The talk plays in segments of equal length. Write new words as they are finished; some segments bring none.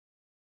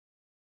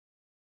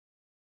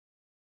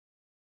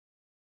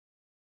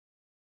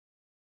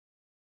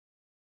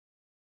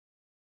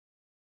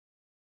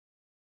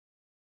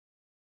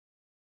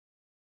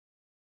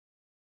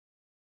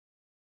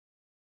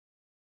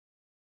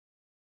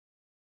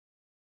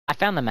I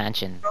found the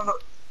mansion. No, no.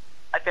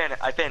 I found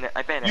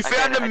it. You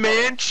found the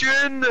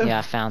mansion? Yeah,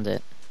 I found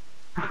it.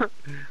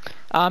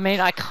 I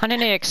mean, I kinda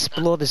need to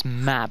explore this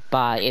map,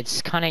 but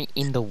it's kinda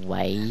in the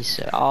way,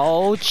 so...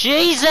 Oh,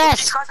 Jesus!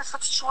 These guys are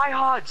such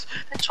tryhards!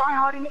 They're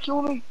tryharding to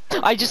kill me!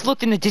 I just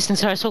looked in the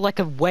distance and I saw like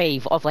a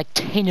wave of like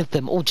 10 of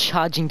them all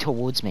charging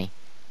towards me.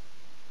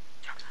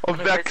 Of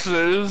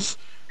Vexes.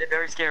 They're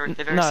very scary,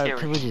 they're very scary. No,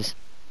 pillagers.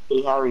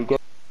 Hey, Harry, go.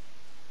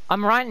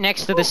 I'm right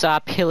next to this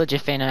pillager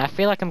thing and I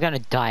feel like I'm gonna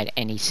die at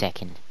any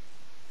second.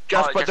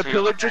 Just, but just the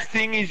pillager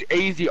thing is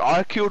easy.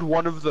 I killed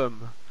one of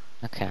them.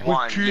 Okay.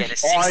 One, With two yeah, there's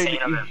 16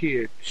 of tiny them.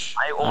 hits.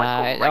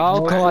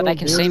 Oh god, they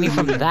can see me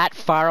from that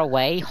far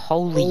away.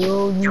 Holy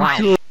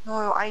wow.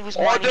 No, I was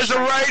Oh, there's a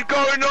raid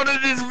going on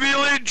in this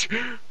village!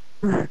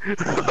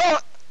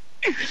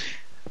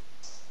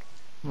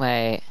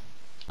 Wait,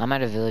 I'm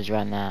at a village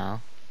right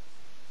now.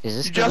 Is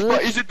this the Jasper,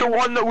 village? is it the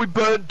one that we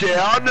burned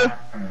down?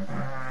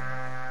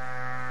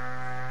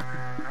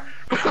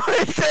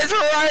 It says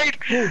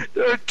raid!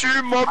 There are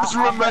 2 mobs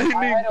remaining.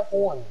 I heard a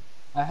horn.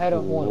 I heard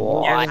a horn.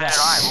 What? Yeah, I heard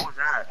right, what was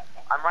that?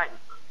 I'm right.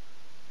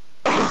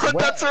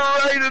 That's a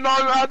raid and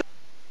I'm at.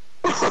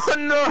 Oh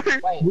no!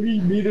 Wait, What do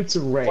you mean it's a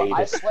raid? well,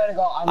 I swear to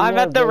God, I'm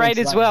near at the a raid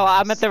village as right well. now.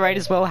 I'm at the raid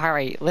as well,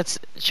 Harry.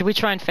 Should we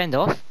try and fend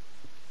off?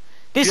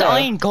 This Yeah.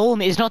 iron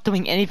golem is not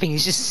doing anything.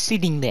 He's just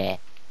sitting there.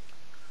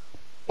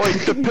 Wait,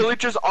 the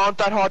pillagers aren't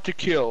that hard to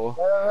kill.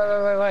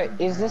 Wait.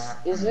 Is this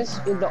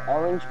in the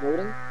orange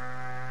building?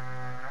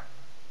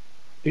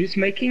 Who's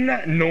making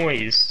that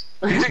noise?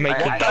 Who's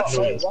making I- that That's-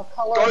 noise? What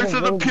color Those is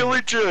are the building?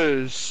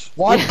 pillagers.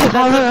 What Yeah, that's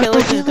color what are the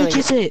pillagers doing.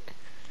 villagers it?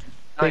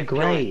 They're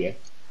grey.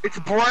 It's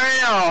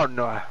brown.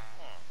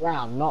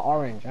 Brown, not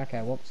orange. Okay,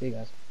 whoopsie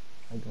guys.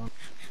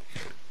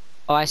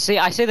 Oh, I see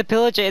the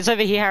pillager. It's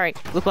over here, Harry.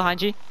 Look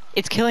behind you.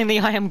 It's killing the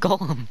iron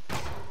golem.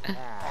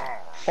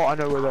 Oh, I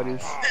know where that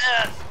is.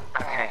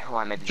 Okay, well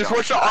I made the Just jump.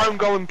 watch the iron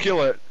golem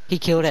kill it. He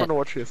killed I'm it. trying to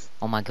watch this.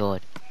 Oh my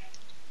god.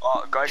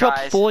 Oh, go Drop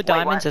guys. 4 Wait,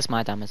 diamonds. what? That's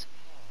my diamonds.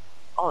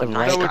 Oh, the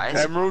nice No, with guys.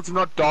 emeralds,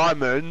 not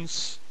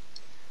diamonds.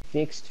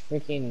 Fixed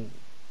freaking.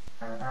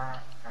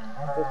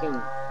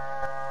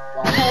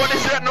 What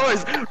is that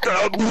noise?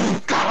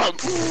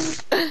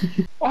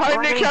 Oh, hi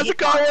Nick, how's it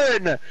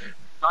going?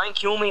 Don't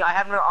kill me, I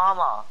have no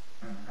armor.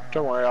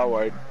 Don't worry, I'll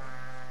wait.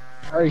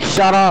 Hey,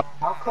 shut up!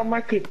 How come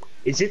I could?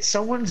 Is it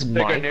someone's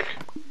There you go, mic? Nick.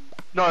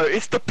 No,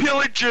 it's the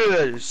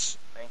pillagers.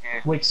 Thank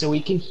you. Wait, so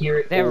we can hear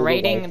it. They're all the way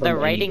raiding. from They're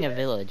raiding a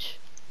anywhere. village.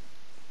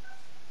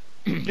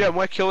 Yeah, and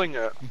we're killing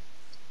it.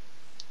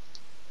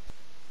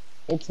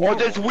 It's Oh, not-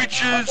 there's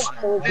witches.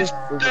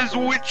 There's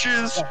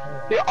witches.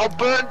 Yeah, I'll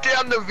burn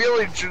down the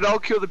village and I'll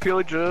kill the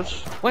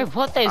pillagers. Wait,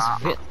 what?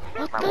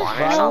 What my the wire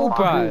hell, is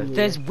bro?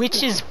 There's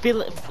witches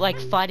like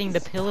fighting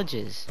the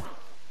pillagers.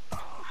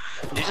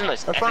 Using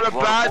those That's not a epic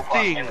bad waterfall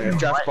thing, everywhere.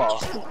 Jasper.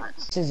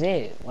 This is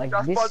it. Like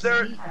Jasper, this.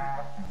 there.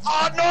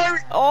 Oh no!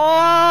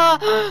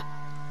 Oh!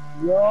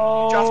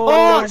 Yo,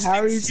 Jasper,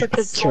 Harry's such a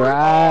it's so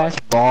trash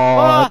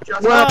Oh! bot.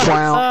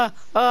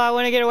 I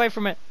want to get away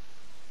from it.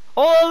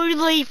 Oh,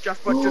 leaf!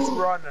 Jasper, just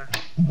run.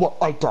 What?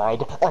 I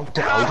died.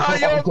 Ah,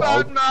 you're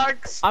bad,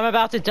 Max. I'm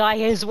about to die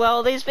as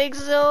well. These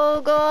things are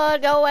so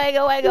good. Go away,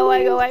 go away, go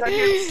away, go away. They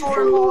hit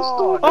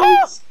so hard.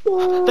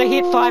 Oh! They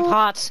hit 5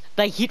 hearts.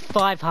 They hit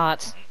 5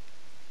 hearts.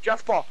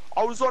 Jasper,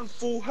 I was on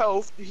full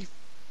health. He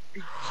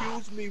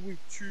kills me with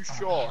 2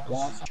 shots.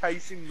 He's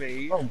chasing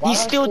me. He's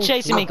still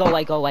chasing me. Go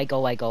away, go away, go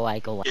away, go away,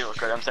 go away. Yeah,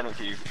 okay, I'm sending it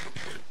to you.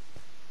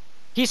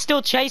 He's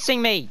still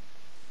chasing me.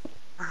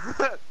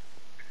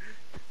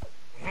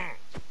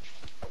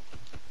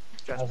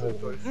 Jasper,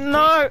 those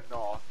No!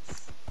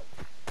 nuts.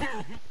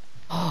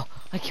 Oh,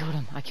 I killed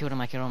him. I killed him.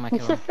 I killed him. I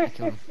killed him. I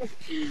killed him.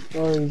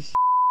 Oh,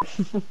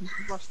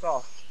 My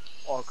stuff.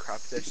 Oh crap,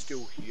 they're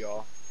still here.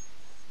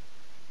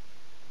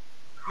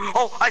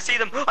 Oh, I see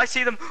them! I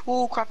see them!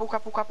 Oh crap, oh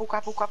crap, oh crap, oh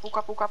crap, oh crap, oh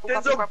crap, oh crap, oh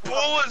There's crap, a oh crap,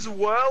 bull as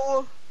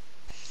well.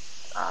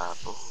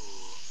 bull.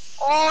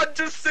 Oh, I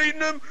just seen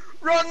them.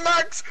 Run,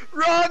 Max,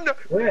 run!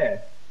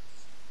 Where?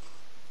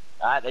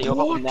 Alright, they're your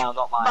problem now,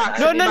 not mine. Max,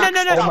 No, no, no,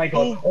 no, no. Oh my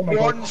god! Oh my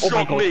god! Oh my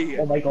One-shot god! me.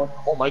 Oh my god!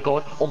 Oh my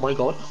god! Oh my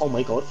god! Oh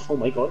my god! Oh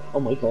my god! Oh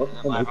my god!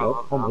 Oh my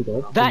god! Oh my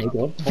god! That Oh my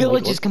god!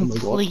 village is Oh my god!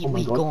 completely Oh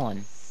my god.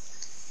 gone.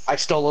 I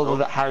stole all of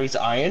that Harry's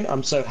iron.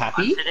 I'm so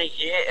happy. Today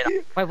here,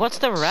 and Wait, what's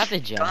the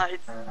Ravager? guys,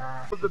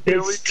 The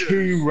There's villagers.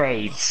 2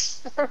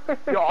 raids.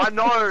 Yeah, I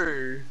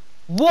know.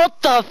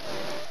 What the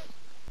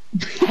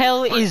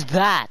hell is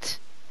that?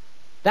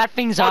 That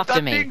thing's Oh, after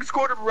that me. thing's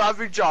called a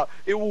Ravager.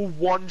 It will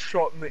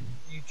one-shot me,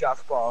 you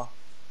Jasper.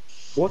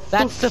 What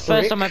That's the first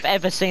frick? time I've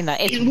ever seen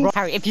that. It's It looks-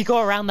 Harry. If you go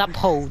around that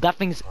pole, that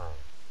thing's.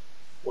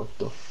 What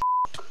the f?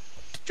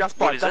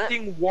 Jasper, What is that it?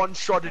 thing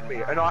one-shotted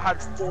me, and I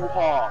had 4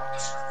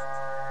 hearts.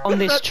 On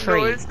this That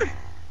tree. noise-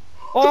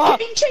 Oh! I'm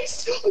getting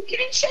chased! I'm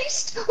getting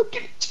chased! I'm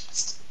getting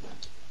chased!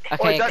 Okay,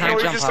 Wait, that can't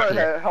noise jump is up so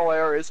yet.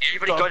 hilarious.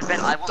 everybody go to bed.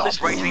 I want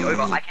this raid to be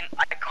over. I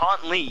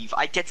can't leave.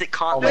 I get it,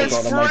 can't Oh my leave.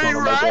 There's god, oh my god, free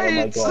oh my god, oh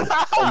my raids. god.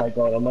 Oh my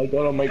god, oh my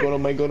god, oh my god, oh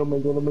my god, oh my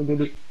god, oh my god, oh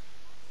my god.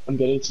 I'm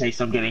getting chased.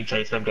 I'm getting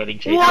chased. I'm getting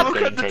chased. What? I'm Look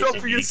getting at the chased. top I'm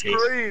of your getting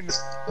chased. screen.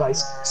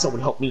 Guys, someone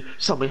help me.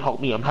 Someone help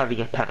me. I'm having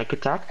a panic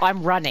attack.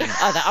 I'm running.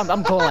 Oh,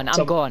 I'm gone.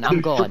 I'm gone.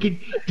 I'm gone.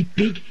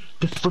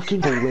 The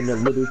freaking hole when the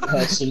little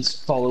person's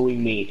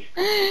following me.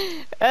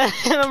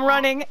 I'm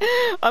running.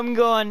 I'm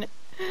gone.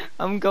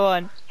 I'm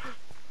gone.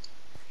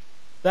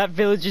 That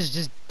village is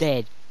just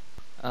dead.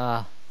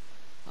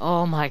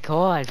 Oh my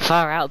god,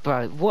 far out,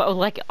 bro. What?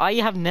 Like, I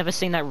have never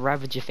seen that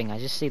Ravager thing. I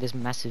just see this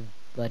massive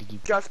bloody.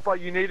 Jasper,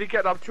 you need to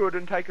get up to it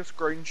and take a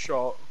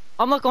screenshot.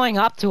 I'm not going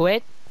up to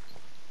it.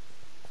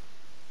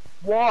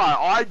 Why?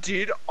 I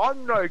did.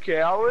 I'm no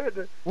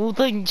coward. Well,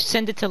 then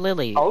send it to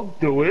Lily I'll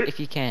do it. if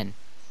you can.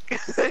 We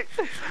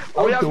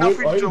I'll have do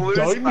nothing it. to I'm lose,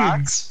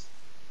 diamonds.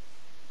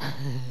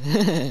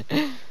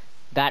 Max.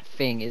 That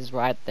thing is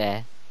right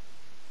there.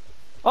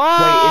 Wait,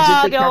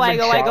 Oh, is it the go away, Kevin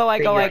go away, Sharp go away,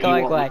 thing go away, that go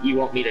away, go away. you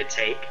want me to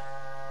take?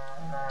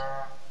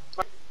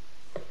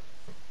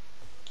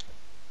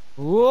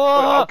 Whoa!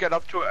 I'll get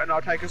up to it and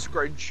I'll take a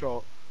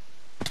screenshot.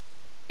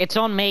 It's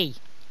on me.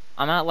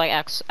 I'm out like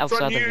outside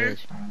the you.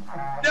 village.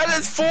 Now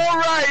there's 4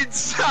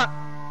 raids!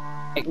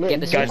 Get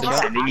the Guys, I'm screenshot.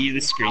 sending you the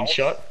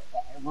screenshot.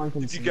 Everyone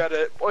can Did you see. get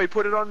it? Oi,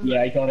 put it on.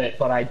 Yeah, I got it,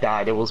 but I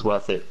died. It was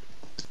worth it.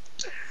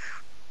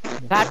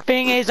 That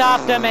thing is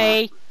after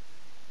me.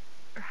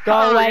 Go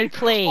Harry, away,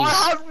 please.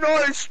 I have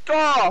no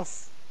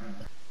stuff!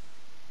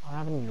 I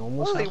have any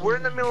normal Ollie, stuff? we're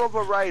in the middle of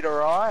a raid,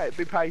 alright?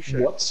 Be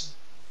patient. What?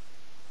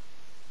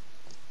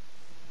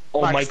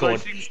 Oh Max, my those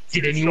god! things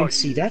Did do anyone shot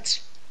see you. that?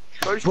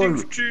 Those Bro,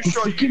 things do the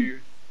shot freaking- you.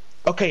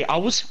 Okay, I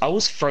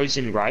was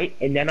frozen, right?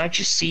 And then I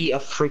just see a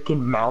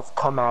freaking mouth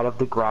come out of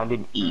the ground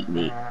and eat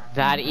me.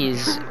 That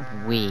is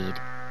weird.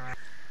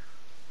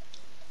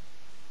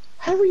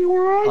 Harry,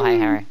 where are Oh, hi, you?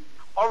 Harry.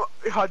 Oh,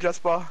 hi,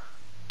 Jasper.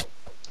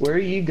 Where are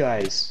you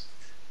guys?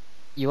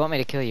 You want me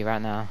to kill you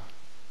right now?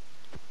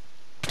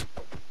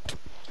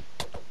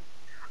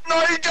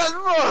 No,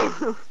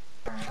 Jasper!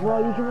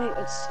 Bro, you can make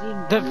it see.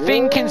 The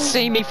thing can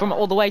see me from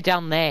all the way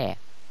down there.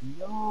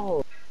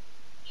 Yo.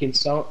 Can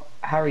so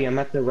Harry, I'm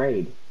at the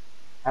raid.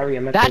 Harry,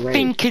 I'm at That the raid.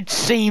 thing could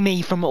see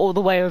me from all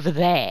the way over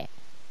there.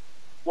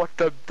 What,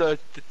 the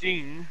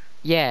thing?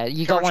 Yeah,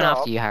 you Can got I one shut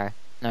after up? you, Harry.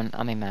 No,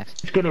 I mean Max.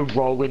 It's gonna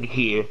roll in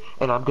here,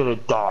 and I'm gonna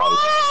die.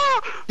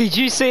 Ah! Did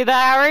you see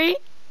that, Harry?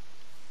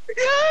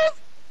 Yes!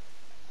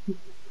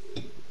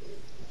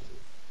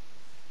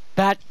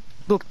 That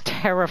looked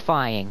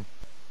terrifying.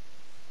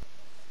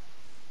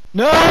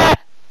 No!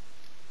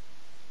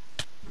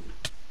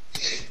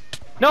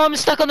 No, I'm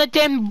stuck on the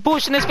damn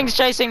bush and this thing's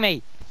chasing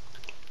me.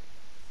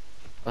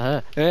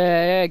 Go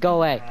away. Go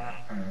away,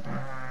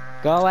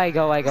 go away,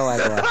 go away, go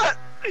away.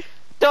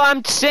 No, I'm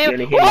You saying.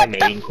 gonna hear my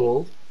mating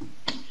call?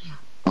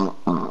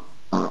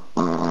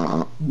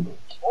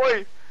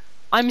 Oi!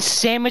 I'm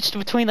sandwiched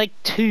between like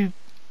two.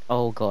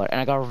 Oh god, and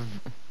I got.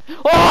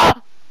 Oh!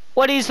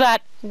 What is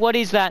that? What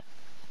is that?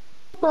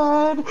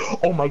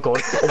 Oh my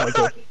god, oh my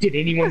god. Did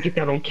anyone get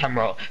that on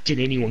camera? Did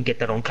anyone get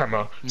that on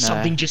camera? No.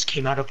 Something just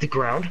came out of the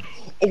ground.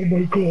 Oh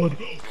my god.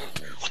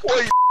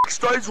 Oi,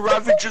 those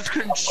Ravagers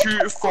can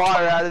shoot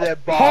fire out of their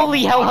bum.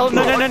 Holy hell! I'm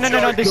No!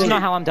 not This is joking.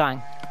 not how I'm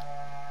dying.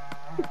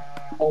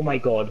 Oh my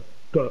god.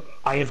 Go.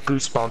 I have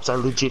goosebumps. I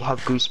legit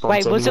have goosebumps.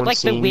 Wait, was it Anyone like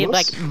the seeing weird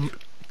this? like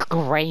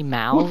grey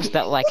mouths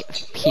that like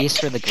pierce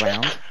through the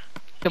ground?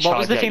 So what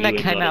was the Charge thing at that you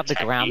came and out of the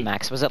attack ground, you.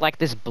 Max? Was it like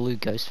this blue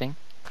ghost thing?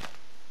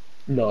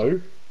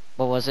 No.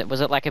 What was it?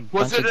 Was it like a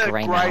Was bunch it of a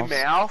grey grey mouths?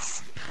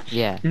 mouth?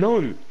 Yeah.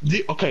 No.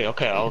 Okay,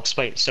 I'll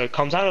explain. So it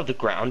comes out of the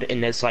ground,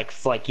 and there's like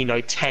you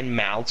know 10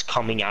 mouths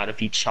coming out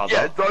of each other.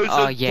 Yeah, those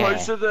Oh, are yeah.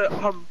 those are the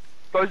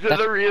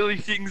That's- really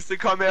things that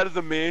come out of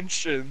the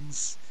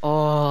mansions.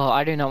 Oh,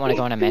 I do not want to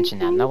go on a mansion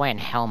now. No way in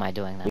hell am I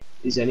doing that.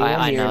 Is anyone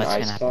I here know in it's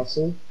gonna Ice happen.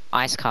 Castle?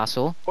 Ice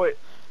Castle. Wait.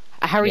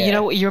 Harry, you Yeah.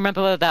 know you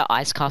remember what that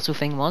Ice Castle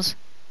thing was?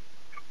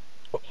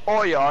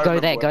 Oh yeah, I Go remember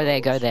there, what go it there,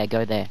 go was. there,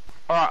 go there.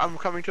 Alright, I'm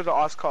coming to the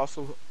ice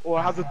castle. Oh,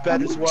 I have a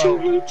bed as 2 well.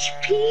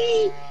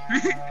 HP.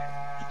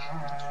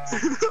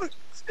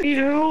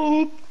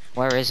 Help.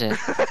 Where is it?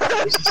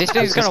 This thing's This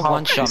is gonna how-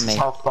 one-shot this me. is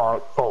how far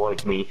it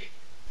followed me.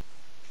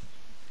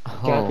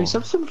 Can I please Oh.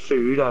 have some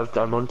food?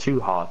 I'm on 2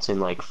 hearts and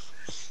like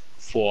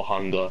 4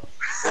 hunger.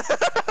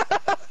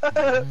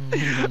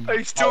 Are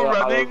you still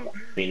running?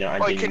 I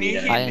Wait, didn't can you mean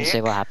it. hear I didn't see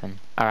Nick? what happened.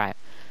 Alright.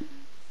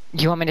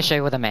 You want me to show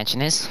you where the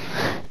mansion is?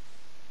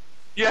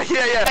 Yeah.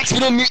 Nick's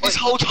been on mute this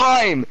whole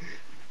time.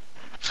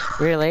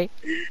 Really?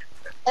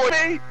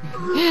 Oi!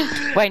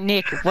 Wait,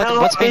 Nick,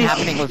 what's been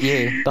happening with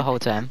you the whole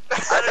time? I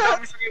don't know,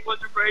 I'm sitting in a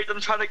bunch of raids, I'm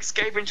trying to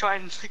escape and try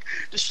and like,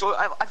 destroy.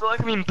 I feel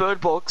like I'm in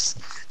Bird Box,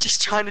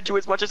 just trying to do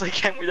as much as I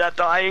can without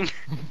dying.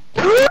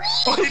 Oi,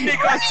 Nick,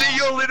 I see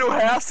your little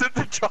house at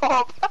the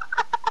top.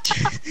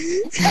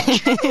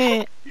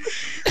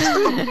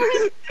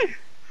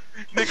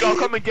 Nick, I'll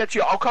come and get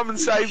you. I'll come and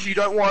save you.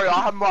 Don't worry.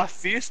 I have my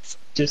fists.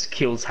 Just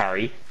kills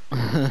Harry.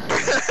 I'm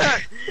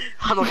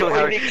not killing Oi,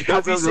 Harry. Nick,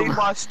 have you seen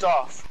my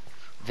stuff?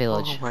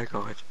 Village. Oh my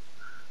god.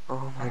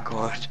 Oh my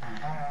god.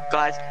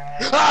 Guys.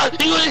 Ah!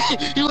 He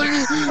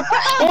went.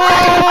 Oh,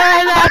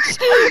 Max!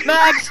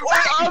 Max! I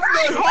have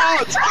no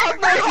heart! I have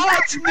no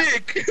heart,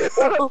 Nick!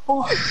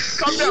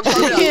 Calm down,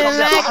 calm down, calm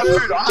down. I have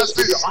food,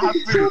 I have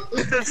food.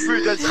 There's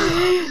food, there's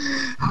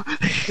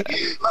food.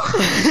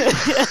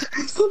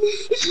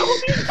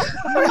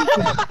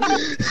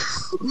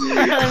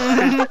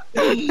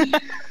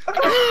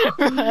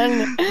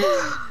 Run!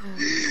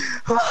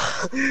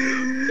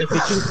 If we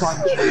can climb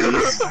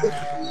trees.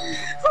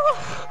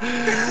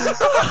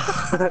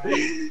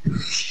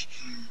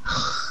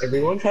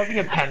 Everyone's having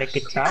a panic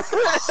attack.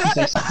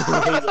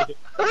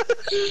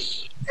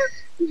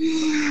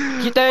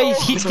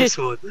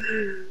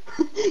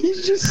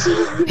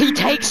 He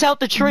takes out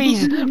the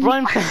trees.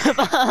 Run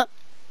further.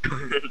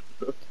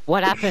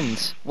 What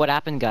happened? What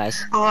happened,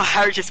 guys? Oh,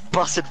 Harry just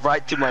busted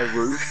right through my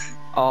roof.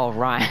 Oh,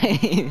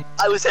 right.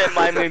 I was there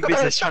minding my own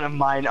business trying to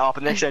mine up,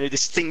 and next thing I know,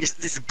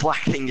 this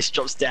black thing just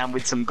drops down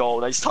with some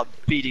gold. I just start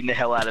beating the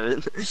hell out of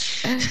it.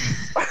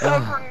 I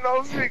have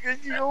nothing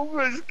and you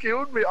almost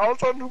killed me. I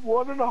was on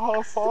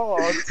 1.5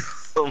 heart.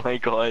 Oh my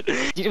god.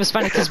 It was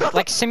funny because,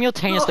 like,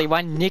 simultaneously,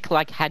 while Nick,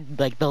 like, had,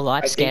 like, the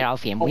life scared out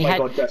of him, Oh we my had,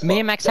 God, Jasper, me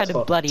and Max had a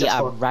Jasper, bloody,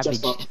 Jasper, ravage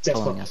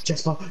following us.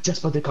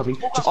 Jasper, they're coming.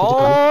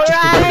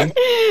 Alright!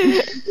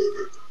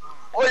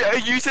 Oh yeah,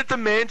 you said the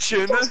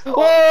mansion.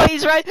 Oh,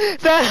 he's right!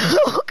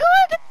 Oh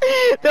god!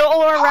 They're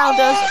all around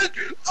us!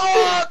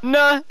 Oh,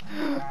 No!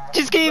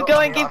 Just keep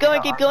going, keep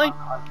going, keep going!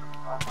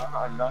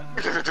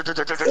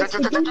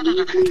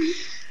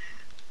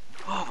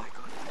 Oh my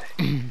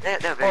god.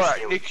 They're very alright,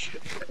 still. Nick.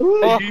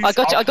 Oh, I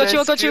got you, I got you,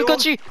 I got you, I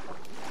got you!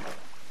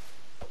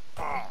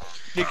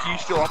 Nick, you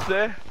still up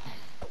there?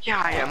 Yeah,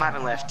 I am. I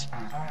haven't left.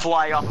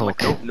 Fly up.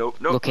 Look. Nope.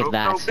 Look at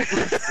that.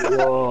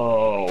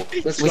 Whoa.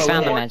 Let's We go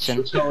found in. the mansion.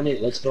 Let's go in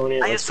it. Let's go in it.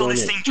 I Let's just go saw in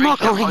this it. thing I'm not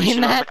drink going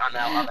in potion, I was that. like,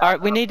 I'm out.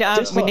 Alright, we need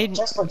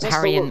Jasper,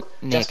 Harry and look,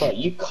 Nick. Jasper,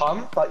 you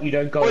come, but you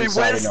don't go Oi, inside.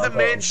 where's and the I'll go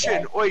mansion?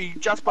 inside. Oi,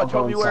 Jasper, I'll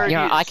tell go me where it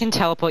Yeah, is. I can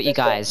teleport you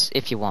guys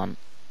if you want.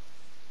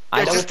 Yeah,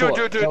 I just just, do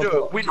it.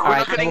 We're Alright,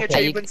 not getting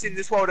okay, you- achievements in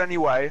this world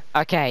anyway.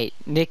 okay,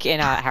 Nick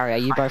and Harry, are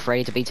you both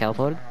ready to be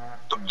teleported?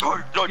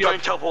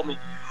 Don't teleport me.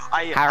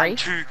 Harry? I'm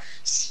too...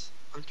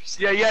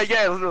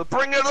 Yeah.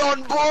 Bring it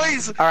on,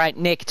 boys! Alright,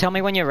 Nick, tell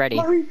me when you're ready.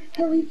 Harry,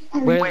 We're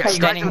Wait, are you guys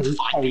standing. gonna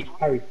fight me?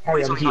 Harry,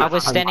 I'm here. I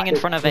was standing in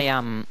front of a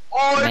Oh,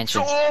 it's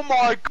mansion. oh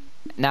my god!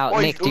 Now,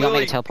 Oi, Nick, do you want me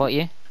Lily. to teleport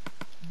you?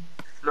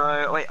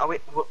 No, wait,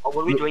 what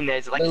are we doing there?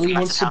 Is it like Lily a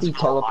wants massive to be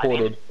house full of lighting?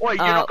 teleported. Wait,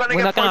 you're not gonna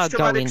We're get not gonna go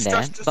post-traumatic in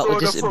there, stress but we'll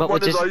disorder just, from but we'll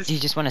one of just, those you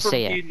just want to from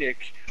see here, it.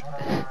 Nick.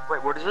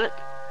 Wait, what is it?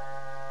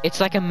 It's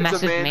like a It's a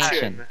massive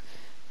mansion.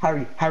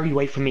 Harry,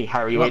 wait for me.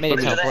 Harry, You want wait me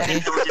for to me. teleport you?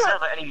 Does it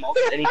have like, any mobs,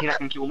 anything that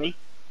can kill me?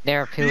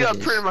 There are Yeah,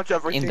 pillagers pretty much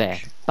everything. in there,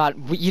 but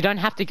you don't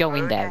have to go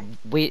in there.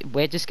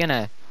 We're just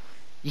gonna.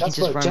 You can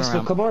just run Jasper,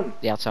 around come on.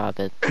 the outside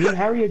bit. Me and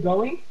Harry are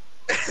going.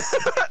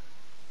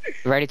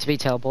 Ready to be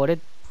teleported?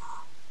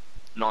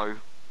 No.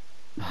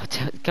 Oh,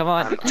 come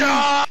on.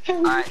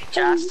 Alright,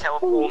 just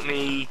teleport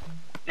me.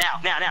 Now,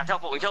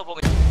 teleport me.